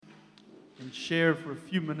and share for a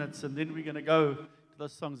few minutes, and then we're going to go to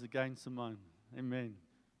those songs again, Simone. Amen.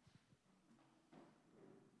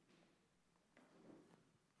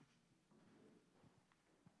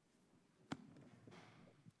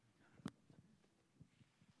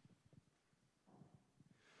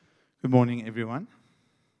 Good morning, everyone.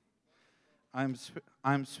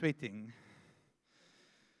 I'm sweating.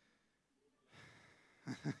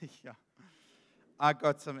 Yeah, I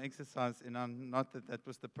got some exercise, and not that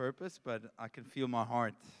was the purpose, but I can feel my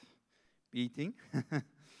heart beating.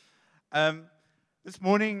 This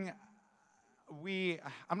morning,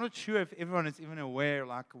 I'm not sure if everyone is even aware,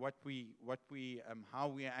 like how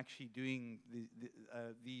we are actually doing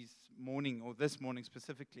this morning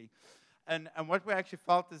specifically. And what we actually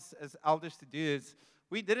felt as elders to do is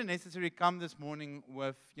we didn't necessarily come this morning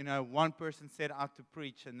with, one person set out to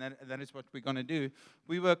preach, and that is what we're going to do.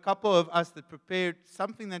 We were a couple of us that prepared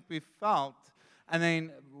something that we felt, and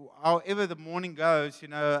then however the morning goes,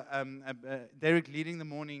 Derek leading the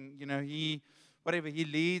morning, he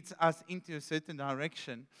leads us into a certain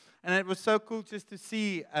direction. And it was so cool just to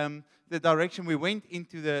see the direction we went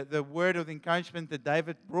into, the word of encouragement that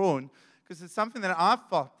David brought. Because it's something that I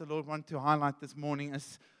thought the Lord wanted to highlight this morning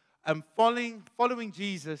as following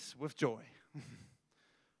Jesus with joy.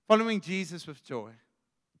 Following Jesus with joy.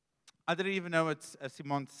 I didn't even know what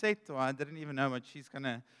Simone said, or I didn't even know what she's going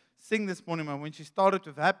to sing this morning. But when she started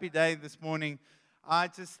with Happy Day this morning, I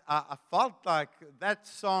felt like that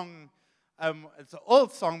song, it's an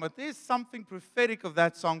old song, but there's something prophetic of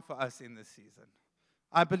that song for us in this season.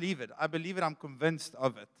 I believe it. I'm convinced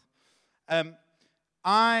of it.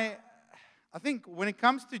 I think when it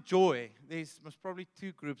comes to joy, there's most probably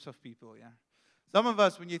two groups of people, yeah. Some of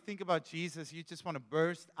us, when you think about Jesus, you just want to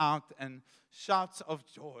burst out and shouts of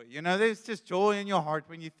joy. There's just joy in your heart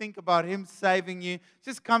when you think about Him saving you. It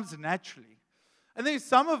just comes naturally. And there's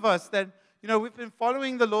some of us that, we've been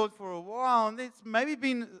following the Lord for a while, and there's maybe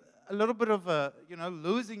been a little bit of a,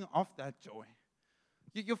 losing of that joy.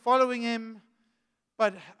 You're following Him,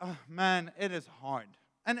 but, man, it is hard.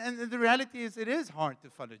 And the reality is, it is hard to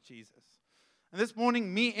follow Jesus. And this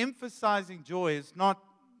morning, me emphasizing joy is not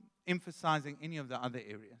emphasizing any of the other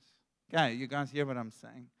areas. Okay, you guys hear what I'm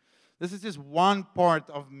saying? This is just one part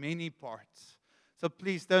of many parts. So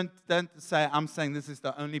please don't say I'm saying this is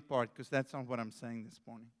the only part, because that's not what I'm saying this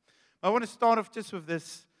morning. I want to start off just with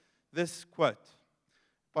this quote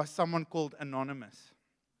by someone called Anonymous.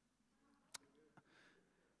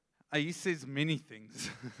 He says many things,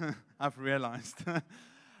 I've realized.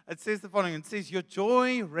 It says the following. It says, your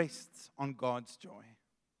joy rests on God's joy.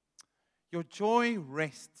 Your joy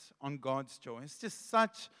rests on God's joy. It's just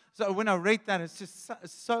so when I read that, it's just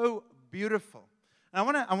so beautiful. And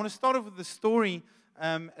I want to start off with the story.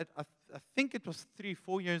 I think it was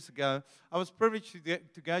 3-4 years ago. I was privileged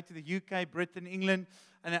to go to the UK, Britain, England.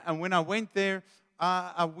 And when I went there,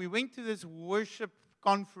 we went to this worship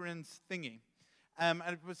conference thingy. And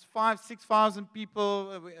it was 5,000-6,000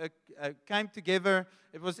 people came together.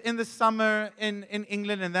 It was in the summer in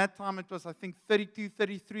England, and that time it was, I think, 32,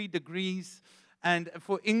 33 degrees. And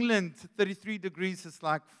for England, 33 degrees is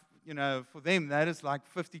like, for them, that is like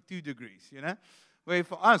 52 degrees, Where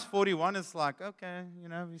for us, 41 is like, okay,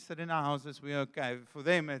 we sit in our houses, we're okay. For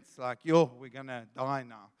them, it's like, we're going to die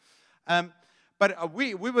now. But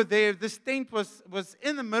we were there. This tent was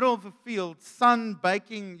in the middle of a field, sun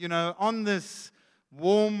baking, on this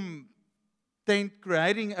warm tent,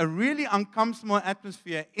 creating a really uncomfortable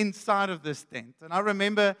atmosphere inside of this tent. And I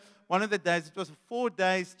remember one of the days, it was 4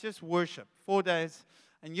 days, just worship, 4 days,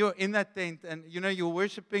 and you're in that tent, and you're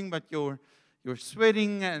worshiping, but you're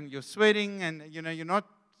sweating, and you're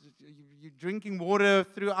drinking water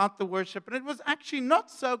throughout the worship, and it was actually not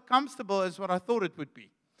so comfortable as what I thought it would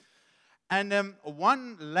be. And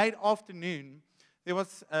one late afternoon, there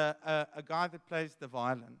was a guy that plays the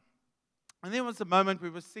violin. And there was a moment we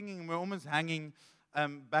were singing, and we were almost hanging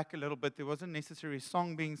back a little bit. There wasn't necessarily a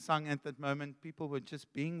song being sung at that moment. People were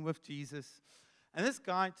just being with Jesus. And this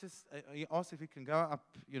guy he asked if he can go up,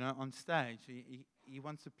 on stage. He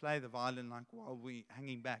wants to play the violin while we're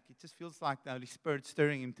hanging back. It just feels like the Holy Spirit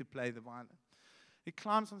stirring him to play the violin. He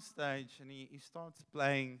climbs on stage, and he starts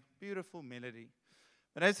playing beautiful melody.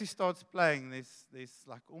 But as he starts playing, there's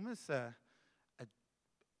like almost a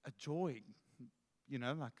joy,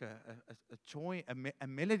 like a joy, a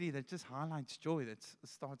melody that just highlights joy that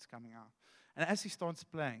starts coming out. And as he starts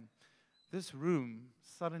playing, this room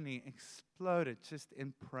suddenly exploded just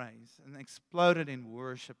in praise, and exploded in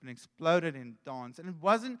worship, and exploded in dance. And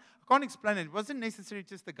I can't explain it. It wasn't necessarily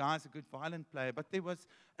just the guy's a good violin player, but there was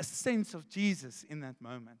a sense of Jesus in that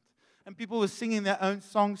moment. And people were singing their own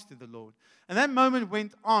songs to the Lord. And that moment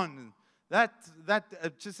went on.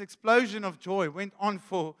 that just explosion of joy went on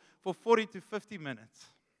for 40 to 50 minutes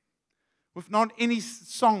with not any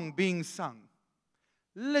song being sung.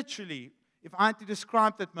 Literally, if I had to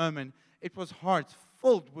describe that moment, it was hearts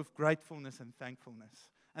filled with gratefulness and thankfulness.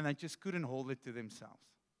 And they just couldn't hold it to themselves.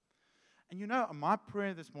 And my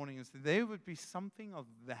prayer this morning is that there would be something of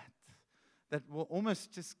that will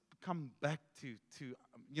almost just come back to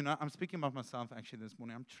I'm speaking about myself actually this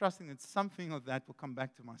morning. I'm trusting that something of that will come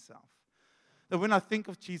back to myself. That when I think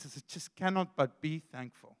of Jesus, it just cannot but be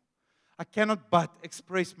thankful. I cannot but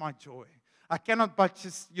express my joy. I cannot but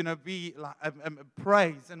just, be like,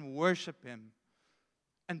 praise and worship Him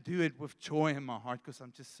and do it with joy in my heart because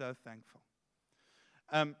I'm just so thankful.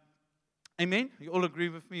 Amen? You all agree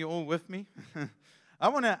with me? You all with me? I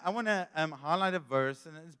want to highlight a verse,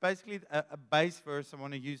 and it's basically a base verse I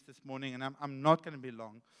want to use this morning, and I'm not going to be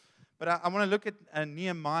long. But I want to look at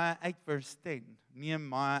Nehemiah 8, verse 10.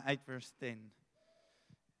 Nehemiah 8, verse 10.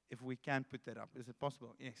 If we can put that up. Is it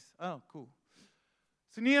possible? Yes. Oh, cool.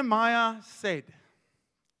 So Nehemiah said,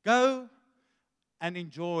 "Go and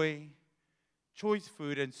enjoy choice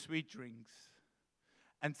food and sweet drinks,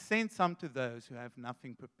 and send some to those who have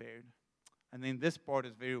nothing prepared." And then this part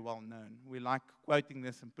is very well known. We like quoting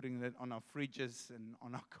this and putting it on our fridges and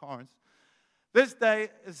on our cars. "This day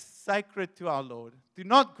is sacred to our Lord. Do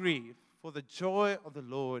not grieve, for the joy of the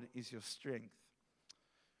Lord is your strength."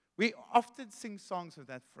 We often sing songs with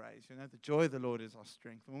that phrase, the joy of the Lord is our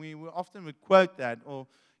strength. And we often would quote that, or,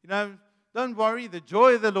 don't worry, the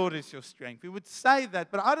joy of the Lord is your strength. We would say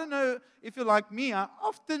that, but I don't know if you're like me, I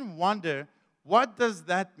often wonder, what does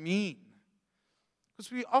that mean?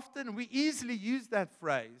 Because we easily use that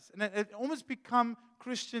phrase, and it almost become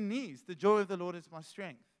Christianese. The joy of the Lord is my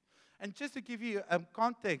strength. And just to give you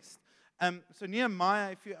context, so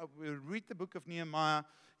Nehemiah, if you read the book of Nehemiah,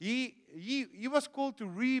 he was called to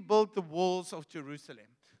rebuild the walls of Jerusalem.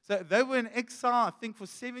 So they were in exile, I think, for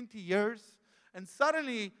 70 years, and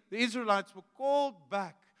suddenly the Israelites were called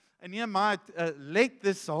back, and Nehemiah led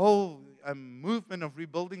this whole movement of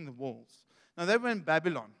rebuilding the walls. Now they were in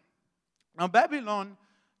Babylon. Now, Babylon,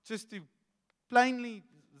 just to plainly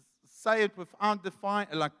say it without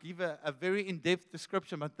give a very in-depth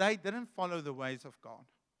description, but they didn't follow the ways of God.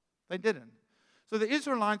 They didn't. So the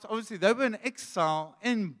Israelites, obviously, they were in exile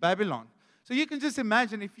in Babylon. So you can just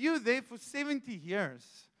imagine, if you're there for 70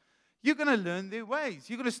 years, you're going to learn their ways.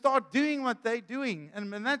 You're going to start doing what they're doing.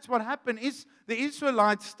 And that's what happened, is the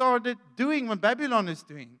Israelites started doing what Babylon is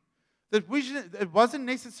doing. It wasn't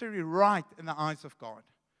necessarily right in the eyes of God.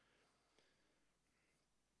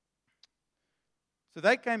 So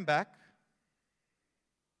they came back,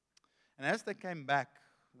 and as they came back,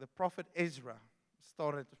 the prophet Ezra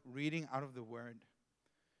started reading out of the Word,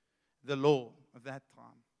 the law of that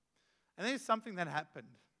time. And there's something that happened.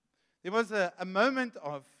 There was a moment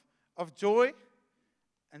of joy,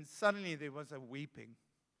 and suddenly there was a weeping.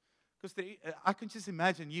 Because I can just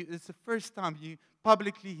imagine, it's the first time you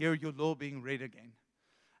publicly hear your law being read again.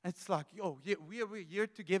 It's like, we're here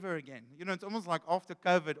together again. It's almost like after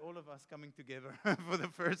COVID, all of us coming together for the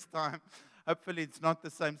first time. Hopefully, it's not the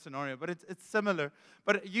same scenario, but it's similar.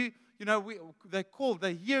 But they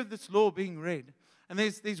hear this law being read, and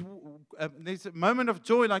there's a moment of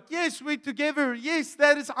joy, like, yes, we're together. Yes,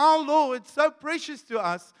 that is our law. It's so precious to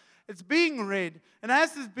us. It's being read, and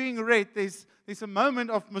as it's being read, there's a moment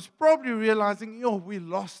of most probably realizing, we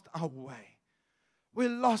lost our way. We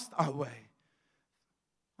lost our way.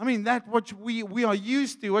 I mean, that what we are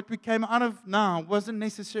used to, what we came out of now, wasn't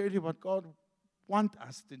necessarily what God wanted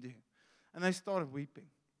us to do. And they started weeping.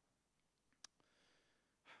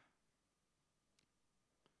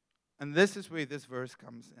 And this is where this verse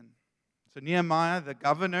comes in. So Nehemiah, the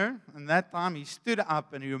governor, in that time, he stood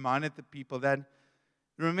up and he reminded the people that,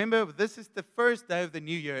 remember, this is the first day of the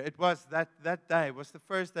new year. It was that day was the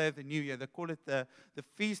first day of the new year. They call it the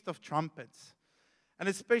Feast of Trumpets. And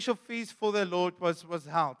a special feast for the Lord was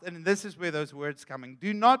held. And this is where those words coming.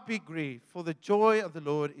 Do not be grieved, for the joy of the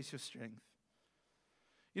Lord is your strength.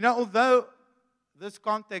 Although this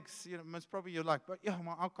context, most probably you're like, but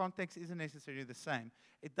our context isn't necessarily the same.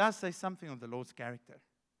 It does say something of the Lord's character.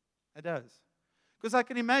 It does. Because I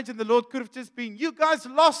can imagine the Lord could have just been, you guys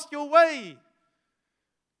lost your way.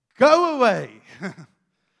 Go away.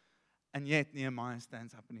 And yet Nehemiah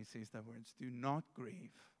stands up and he says the words, do not grieve.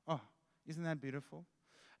 Oh, isn't that beautiful?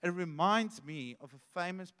 It reminds me of a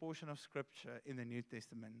famous portion of Scripture in the New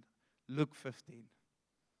Testament, Luke 15.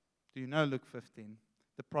 Do you know Luke 15?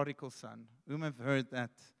 The prodigal son. Whom have heard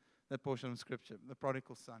that portion of Scripture? The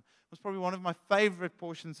prodigal son. It was probably one of my favorite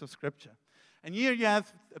portions of Scripture. And here you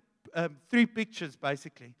have three pictures,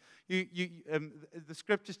 basically. The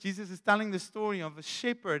scriptures, Jesus is telling the story of a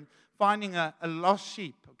shepherd finding a lost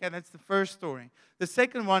sheep. Okay, that's the first story. The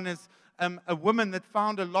second one is a woman that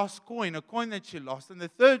found a lost coin, a coin that she lost. And the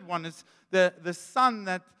third one is the son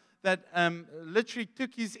that literally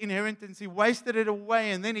took his inheritance, he wasted it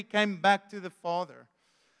away, and then he came back to the father.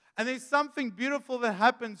 And there's something beautiful that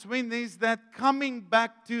happens when there's that coming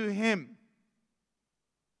back to him.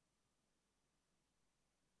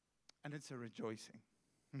 And it's a rejoicing.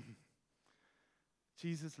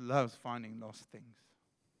 Jesus loves finding lost things.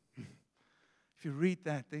 If you read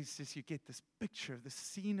that, you get this picture, this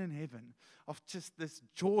scene in heaven of just this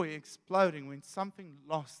joy exploding when something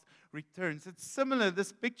lost returns. It's similar,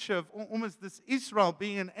 this picture of almost this Israel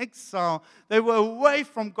being in exile. They were away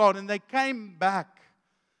from God and they came back.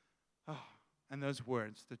 Oh, and those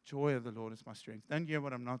words, the joy of the Lord is my strength. Don't hear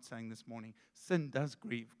what I'm not saying this morning. Sin does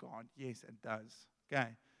grieve God. Yes, it does. Okay,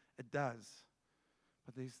 it does.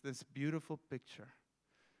 But there's this beautiful picture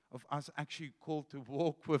of us actually called to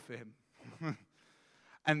walk with Him.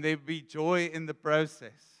 And there be joy in the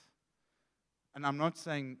process. And I'm not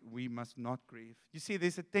saying we must not grieve. You see,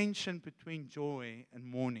 there's a tension between joy and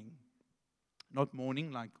mourning. Not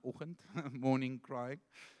mourning like oggend, mourning cry,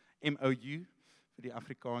 M-O-U, vir die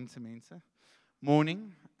Afrikaanse mense.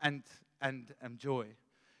 Mourning and joy.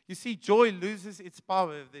 You see, joy loses its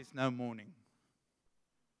power if there's no mourning.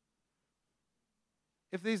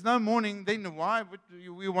 If there's no mourning, then why would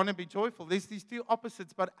we want to be joyful? There's these two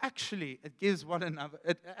opposites, but actually it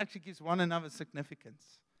actually gives one another significance.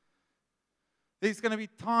 There's going to be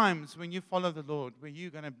times when you follow the Lord where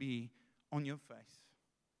you're going to be on your face,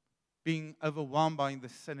 being overwhelmed by the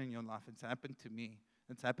sin in your life. It's happened to me.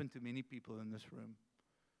 It's happened to many people in this room.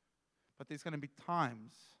 But there's going to be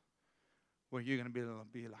times where you're going to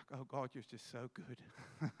be like, oh God, you're just so good.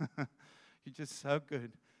 You're just so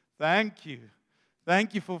good. Thank you.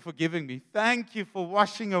 Thank you for forgiving me. Thank you for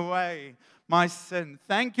washing away my sin.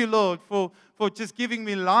 Thank you, Lord, for just giving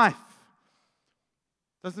me life.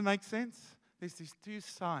 Does it make sense? There's these two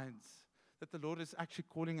sides that the Lord is actually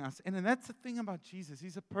calling us in. And that's the thing about Jesus.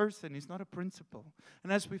 He's a person. He's not a principle.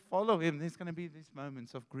 And as we follow Him, there's going to be these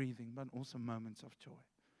moments of grieving, but also moments of joy.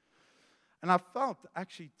 And I felt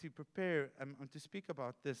actually to prepare to speak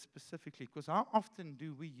about this specifically, because how often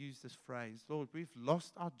do we use this phrase, Lord, we've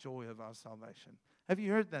lost our joy of our salvation. Have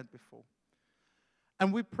you heard that before?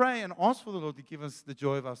 And we pray and ask for the Lord to give us the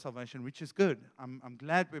joy of our salvation, which is good. I'm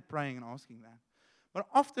glad we're praying and asking that. But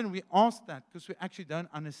often we ask that because we actually don't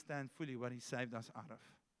understand fully what He saved us out of.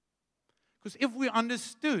 Because if we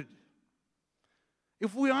understood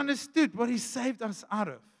what He saved us out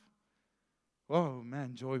of, oh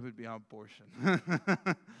man, joy would be our portion.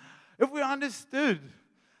 If we understood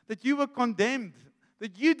that you were condemned,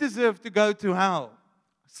 that you deserve to go to hell,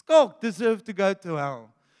 Schalk deserved to go to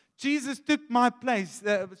hell. Jesus took my place.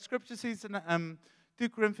 The scripture says in 2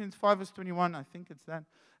 Corinthians 5 verse 21, I think it's that.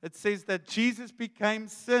 It says that Jesus became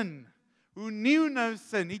sin, who knew no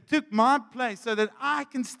sin. He took my place so that I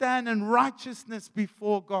can stand in righteousness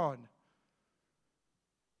before God.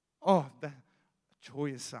 Oh, that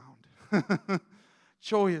joyous sound.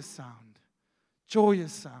 Joyous sound.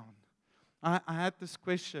 Joyous sound. I had this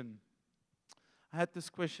question.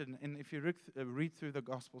 And if you read through the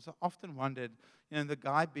Gospels, I often wondered, the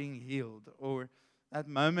guy being healed, or that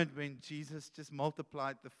moment when Jesus just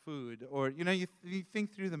multiplied the food, or, you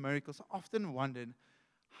think through the miracles. I often wondered,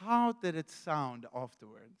 how did it sound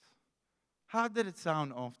afterwards? How did it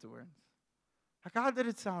sound afterwards? Like, how did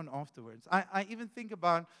it sound afterwards? I even think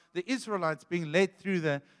about the Israelites being led through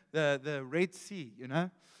the Red Sea,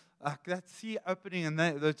 like that sea opening, and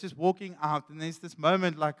they're just walking out, and there's this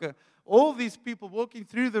moment like all these people walking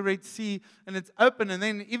through the Red Sea, and it's open, and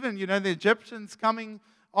then even, the Egyptians coming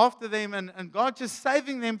after them, and God just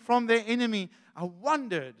saving them from their enemy. I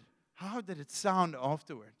wondered, how did it sound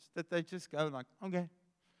afterwards? Did they just go like, okay?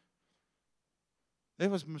 There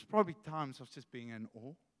was probably times of just being in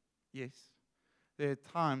awe. Yes. There are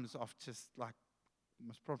times of just like,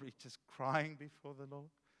 most probably just crying before the Lord.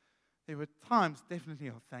 There were times definitely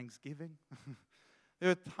of thanksgiving. There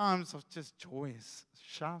were times of just joyous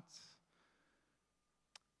shouts.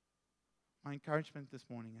 My encouragement this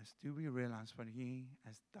morning is, do we realize what He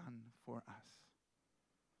has done for us?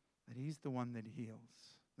 That He's the one that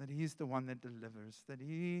heals. That He's the one that delivers. That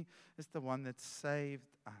He is the one that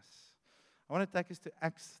saved us. I want to take us to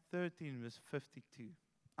Acts 13 verse 52.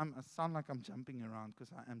 I sound like I'm jumping around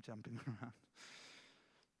because I am jumping around.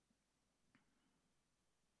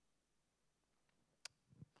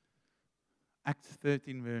 Acts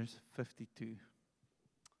 13 verse 52.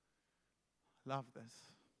 Love this.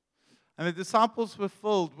 And the disciples were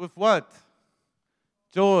filled with what?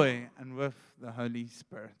 Joy and with the Holy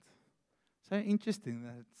Spirit. So interesting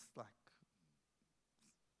that it's like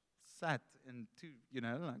sat in two,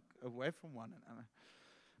 like away from one another.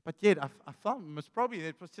 But yet, I felt most probably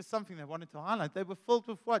it was just something they wanted to highlight. They were filled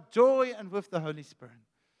with what? Joy and with the Holy Spirit.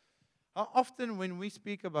 How often when we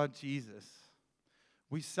speak about Jesus,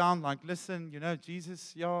 we sound like, listen,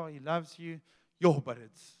 Jesus, yeah, He loves you. But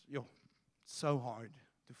it's so hard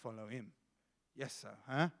to follow Him. Yes, sir,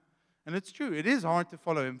 huh? And it's true, it is hard to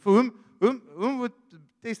follow Him. For whom would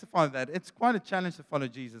testify that? It's quite a challenge to follow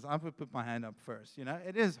Jesus. I would put my hand up first.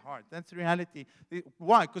 It is hard. That's the reality.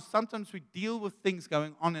 Why? Because sometimes we deal with things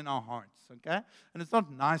going on in our hearts, okay? And it's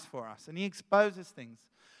not nice for us. And He exposes things.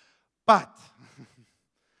 But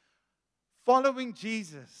following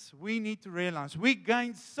Jesus, we need to realize we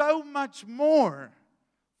gain so much more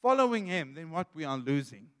following Him than what we are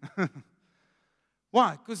losing.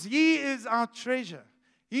 Why? Because He is our treasure.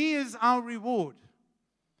 He is our reward.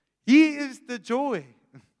 He is the joy.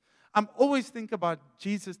 I'm always thinking about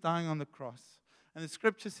Jesus dying on the cross. And the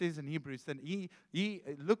scripture says in Hebrews that he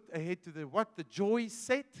looked ahead to the joy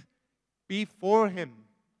set before Him.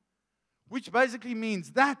 Which basically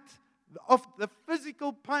means that of the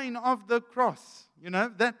physical pain of the cross,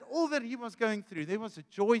 that all that He was going through, there was a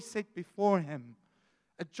joy set before Him.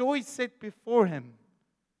 A joy set before Him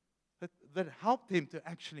that helped Him to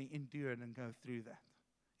actually endure and go through that.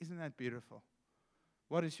 Isn't that beautiful?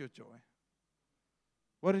 What is your joy?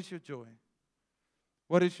 What is your joy?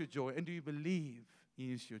 What is your joy? And do you believe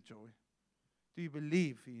He is your joy? Do you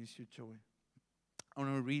believe He is your joy? I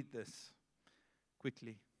want to read this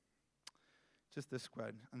quickly. Just this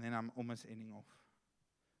quote, and then I'm almost ending off,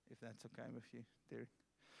 if that's okay with you, Derek.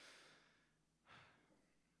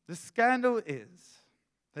 The scandal is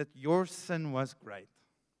that your sin was great,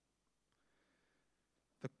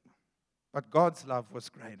 but God's love was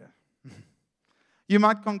greater. You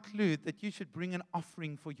might conclude that you should bring an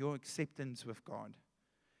offering for your acceptance with God,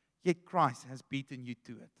 yet Christ has beaten you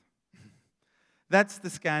to it. That's the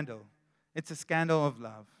scandal. It's a scandal of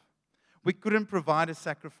love. We couldn't provide a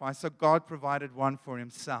sacrifice, so God provided one for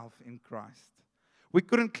Himself in Christ. We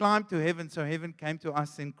couldn't climb to heaven, so heaven came to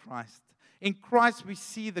us in Christ. In Christ, we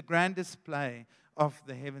see the grand display of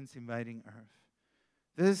the heavens invading earth.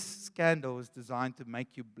 This scandal is designed to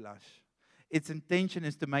make you blush. Its intention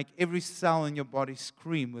is to make every cell in your body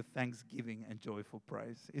scream with thanksgiving and joyful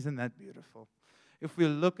praise. Isn't that beautiful? If we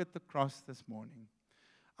look at the cross this morning,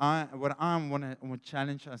 I want to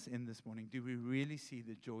challenge us in this morning. Do we really see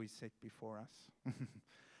the joy set before us?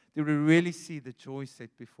 Do we really see the joy set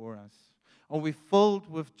before us? Are we filled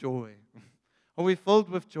with joy? Are we filled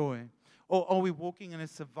with joy? Or are we walking in a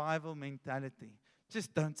survival mentality?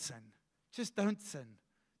 Just don't sin. Just don't sin.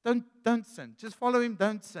 Don't sin. Just follow Him.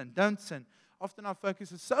 Don't sin. Don't sin. Often our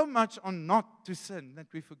focus is so much on not to sin that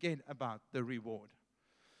we forget about the reward.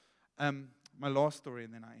 My last story,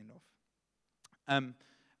 and then I end off.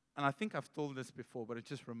 And I think I've told this before, but it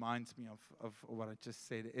just reminds me of what I just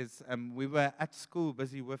said, is we were at school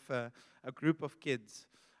busy with a group of kids.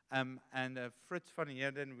 And Fritz van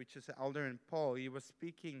Heerden, which is the elder in Paul, he was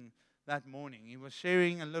speaking that morning. He was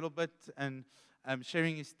sharing a little bit and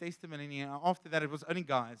sharing his testimony. And after that, it was only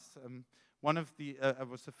guys. One of the,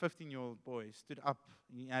 was a 15-year-old boy, stood up.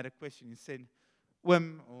 He had a question. He said,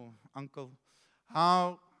 Wim, or Uncle,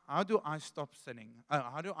 how do I stop sinning?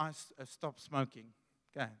 How do I stop smoking?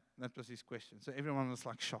 Okay, that was his question. So everyone was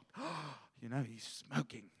like shocked. He's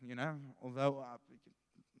smoking, Although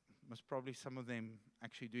most probably some of them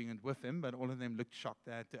actually doing it with him, but all of them looked shocked.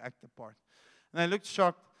 They had to act the part. And they looked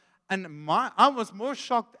shocked. And I was more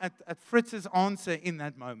shocked at Fritz's answer in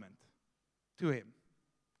that moment to him.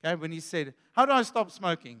 Okay, when he said, how do I stop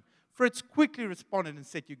smoking? Fritz quickly responded and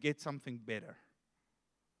said, you get something better.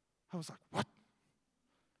 I was like, what?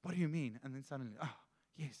 What do you mean? And then suddenly,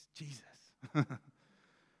 yes, Jesus.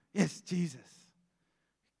 Yes, Jesus.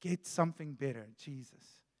 Get something better, Jesus.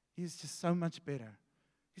 He's just so much better.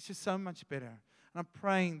 He's just so much better. And I'm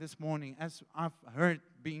praying this morning, as I've heard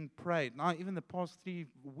being prayed. Now, even the past 3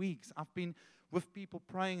 weeks, I've been with people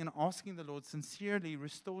praying and asking the Lord, sincerely,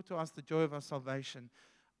 restore to us the joy of our salvation.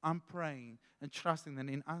 I'm praying and trusting that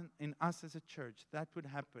in us as a church, that would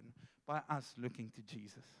happen by us looking to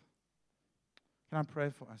Jesus. Can I pray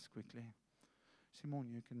for us quickly? Simon,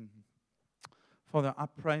 you can. Father, I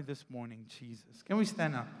pray this morning, Jesus. Can we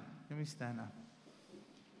stand up? Can we stand up?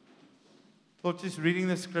 Lord, just reading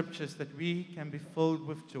the scriptures that we can be filled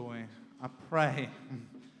with joy. I pray,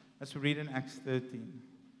 as we read in Acts 13,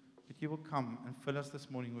 that you will come and fill us this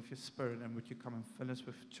morning with your Spirit, and would you come and fill us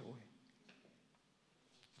with joy.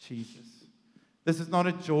 Jesus. This is not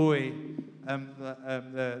a joy.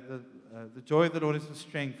 The joy of the Lord is the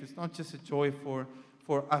strength. It's not just a joy for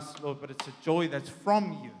us, Lord, but it's a joy that's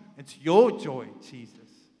from you. It's your joy, Jesus.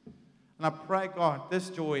 And I pray, God, this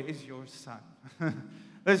joy is your Son.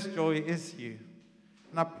 This joy is you.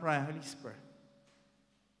 And I pray, Holy Spirit,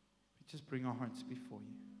 just bring our hearts before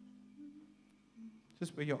you.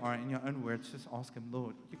 Just where you are, in your own words, just ask Him,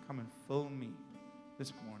 Lord, would you come and fill me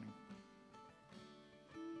this morning?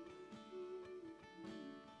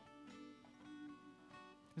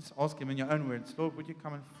 Just ask Him in your own words, Lord, would you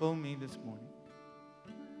come and fill me this morning?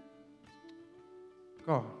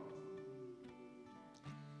 God.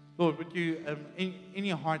 Lord, would you, in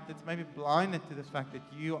your heart that's maybe blinded to the fact that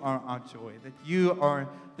you are our joy, that you are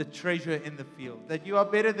the treasure in the field, that you are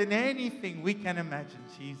better than anything we can imagine,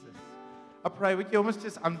 Jesus. I pray, would you almost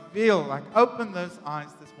just unveil, like open those eyes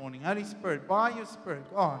this morning. Holy Spirit, by your Spirit,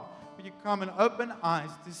 God, would you come and open eyes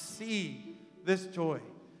to see this joy,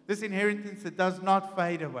 this inheritance that does not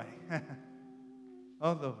fade away.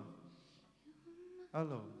 Oh, Lord. Oh,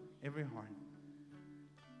 Lord. Every heart.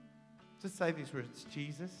 Just say these words,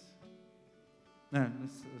 Jesus. No,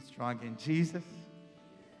 let's try again. Jesus,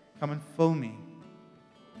 come and fill me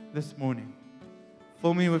this morning.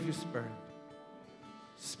 Fill me with your Spirit.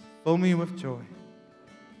 Fill me with joy.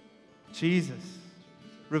 Jesus,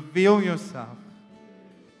 reveal yourself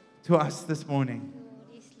to us this morning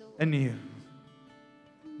anew.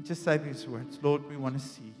 Just say these words. Lord, we want to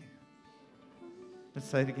see you. Let's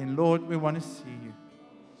say it again. Lord, we want to see you.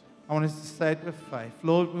 I want us to say it with faith.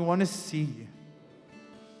 Lord, we want to see you.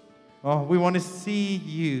 Oh, we want to see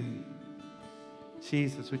you.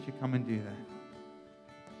 Jesus, would you come and do that?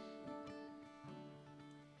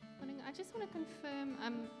 I just want to confirm,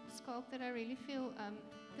 Schalk, that I really feel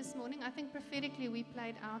this morning, I think prophetically we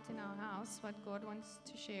played out in our house what God wants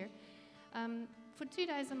to share. For 2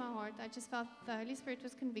 days in my heart, I just felt the Holy Spirit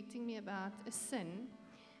was convicting me about a sin.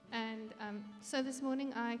 And so this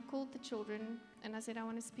morning I called the children and I said, I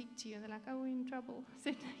want to speak to you. And they're like, oh, we're in trouble. I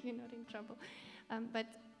said, no, you're not in trouble. But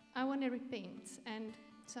I want to repent. And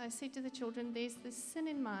so I said to the children, there's this sin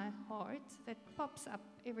in my heart that pops up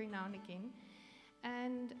every now and again.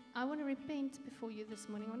 And I want to repent before you this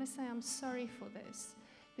morning. I want to say I'm sorry for this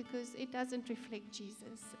because it doesn't reflect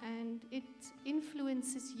Jesus. And it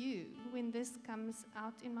influences you when this comes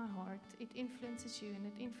out in my heart. It influences you and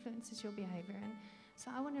it influences your behavior. And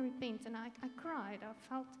so I want to repent. And I cried. I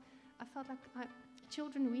felt like,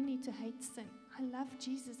 children, we need to hate sin. I love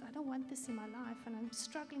Jesus. I don't want this in my life. And I'm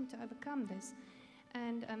struggling to overcome this.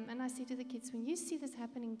 And I said to the kids, when you see this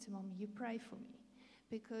happening to Mommy, you pray for me.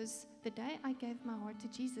 Because the day I gave my heart to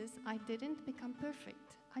Jesus, I didn't become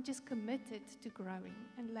perfect. I just committed to growing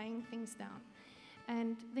and laying things down.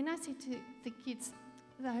 And then I said to the kids,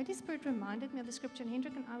 the Holy Spirit reminded me of the scripture, and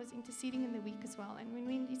Hendrik and I was interceding in the week as well. And when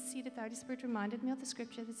we interceded, the Holy Spirit reminded me of the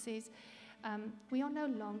scripture that says, we are no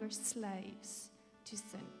longer slaves to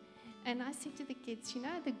sin. And I said to the kids, you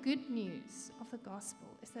know, the good news of the gospel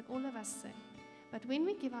is that all of us sin. But when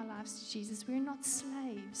we give our lives to Jesus, we're not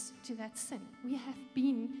slaves to that sin. We have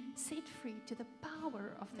been set free to the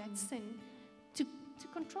power of that sin to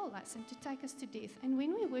control us and to take us to death. And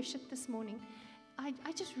when we worshiped this morning,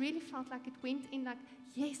 I just really felt like it went in like,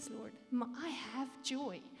 yes, Lord, I have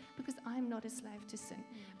joy because I'm not a slave to sin,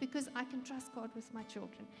 because I can trust God with my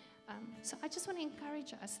children. So I just want to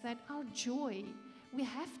encourage us that our joy, we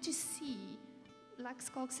have to see, like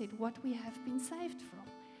Schalk said, what we have been saved from.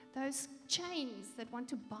 Those chains that want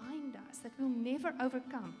to bind us, that we'll never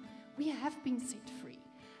overcome, we have been set free.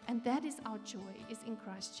 And that is our joy, is in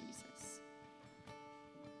Christ Jesus.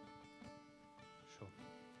 Sure.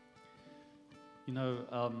 You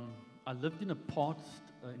know, I lived in in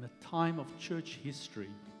a time of church history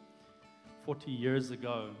 40 years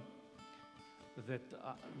ago that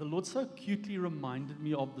the Lord so acutely reminded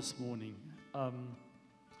me of this morning.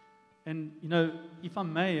 And, you know, if I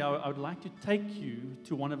may, I would like to take you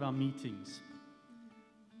to one of our meetings.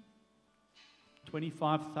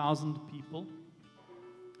 25,000 people.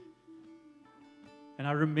 And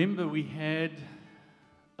I remember we had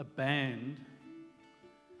a band,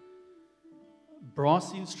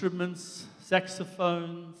 brass instruments,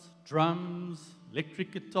 saxophones, drums,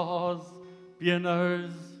 electric guitars,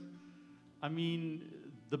 pianos. I mean,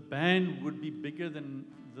 the band would be bigger than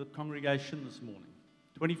the congregation this morning.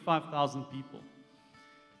 25,000 people.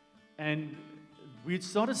 And we'd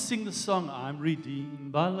sort of sing the song, I'm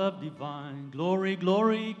redeemed by love divine, glory,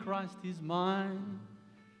 glory, Christ is mine.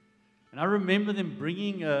 And I remember them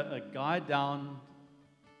bringing a guy down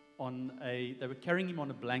they were carrying him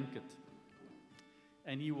on a blanket.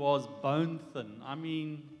 And he was bone thin. I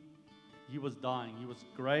mean, he was dying. He was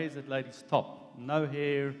grey as that lady's top, no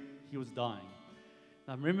hair, he was dying.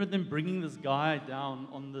 I remember them bringing this guy down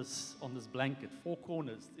on this blanket, 4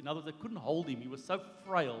 corners. In other words, they couldn't hold him. He was so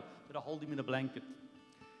frail that I hold him in a blanket.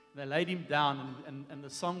 They laid him down, and the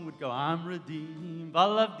song would go, I'm redeemed by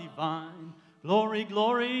love divine, glory,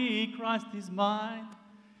 glory, Christ is mine.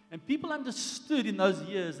 And people understood in those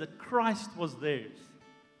years that Christ was theirs.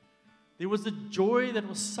 There was a joy that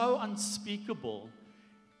was so unspeakable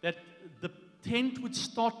that the tent would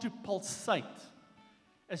start to pulsate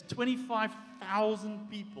as 25,000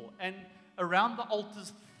 people, and around the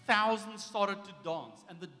altars, thousands started to dance,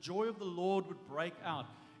 and the joy of the Lord would break out,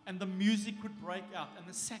 and the music would break out, and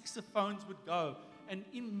the saxophones would go, and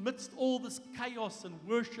in midst all this chaos and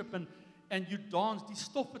worship, and you danced, die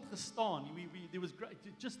stof het gestaan. There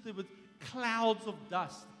was clouds of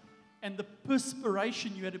dust, and the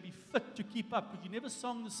perspiration, you had to be fit to keep up, because you never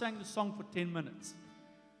sang the song for 10 minutes.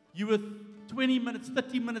 You were 20 minutes,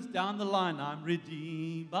 30 minutes down the line. I'm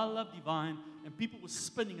redeemed by love divine. And people were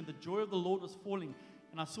spinning, and the joy of the Lord was falling.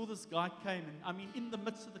 And I saw this guy came, and I mean, in the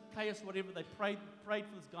midst of the chaos, whatever, they prayed for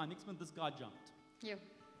this guy. Next minute, this guy jumped. Yeah.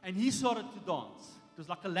 And he started to dance. It was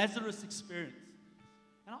like a Lazarus experience.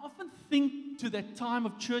 And I often think to that time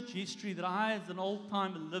of church history that I, as an old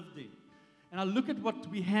timer, lived in. And I look at what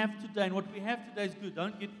we have today, and what we have today is good.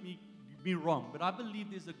 Don't get me wrong, but I believe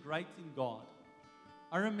there's a great in God.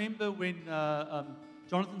 I remember when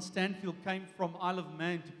Jonathan Stanfield came from Isle of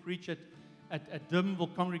Man to preach at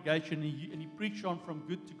Durbanville congregation, and he preached on from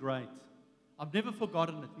good to great. I've never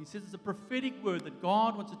forgotten it. He says it's a prophetic word that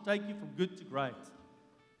God wants to take you from good to great.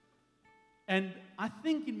 And I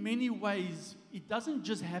think in many ways, it doesn't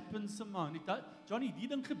just happen, Simone. Johnny, die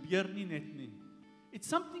ding gebeur nie net nie. It's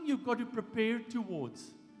something you've got to prepare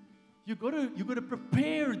towards. You've got to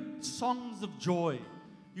prepare songs of joy.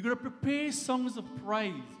 You've got to prepare songs of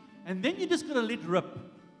praise. And then you just got to let rip.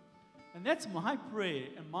 And that's my prayer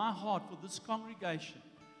and my heart for this congregation.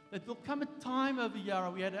 That there'll come a time over here,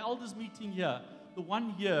 we had an elders meeting here, the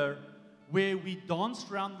one year where we danced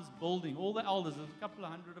around this building, all the elders, there's a couple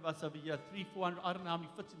of hundred of us over here, 300, 400, I don't know how many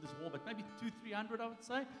fits in this wall, but maybe 200, 300 I would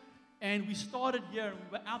say. And we started here, and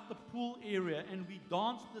we were out the pool area, and we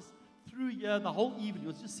danced this through here the whole evening. It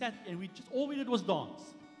was just sat, and all we did was dance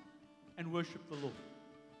and worship the Lord.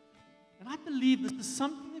 And I believe this is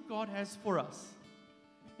something that God has for us.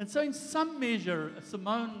 And so in some measure,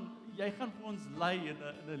 Simone, jy gaan vir ons lei in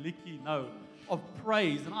 'n liedjie nou of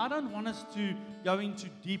praise. And I don't want us to go into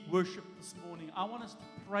deep worship this morning. I want us to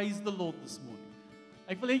praise the Lord this morning.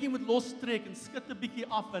 Ek wil hê jy moet lostrek en skud 'n bietjie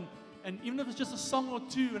af, and even if it's just a song or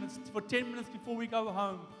two and it's for 10 minutes before we go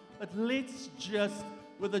home, but let's just,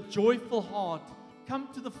 with a joyful heart, come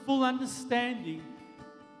to the full understanding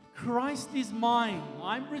Christ is mine.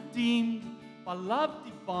 I'm redeemed by love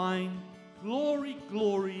divine. Glory,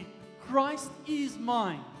 glory. Christ is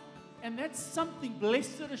mine. And that's something,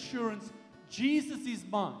 blessed assurance, Jesus is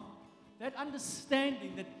mine. That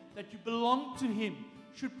understanding that you belong to Him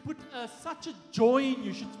should put such a joy in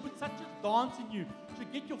you, should put such a dance in you,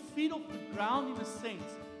 should get your feet off the ground in a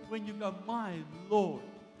sense when you go, my Lord,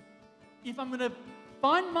 if I'm going to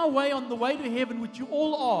find my way on the way to heaven, which you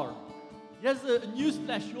all are, here's a news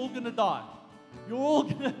flash, you're all going to die. You're all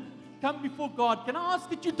going to come before God. Can I ask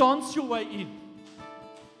that you dance your way in?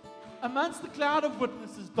 Amongst the cloud of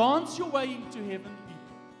witnesses, dance your way into heaven,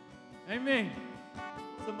 people. Amen.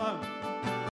 Simone.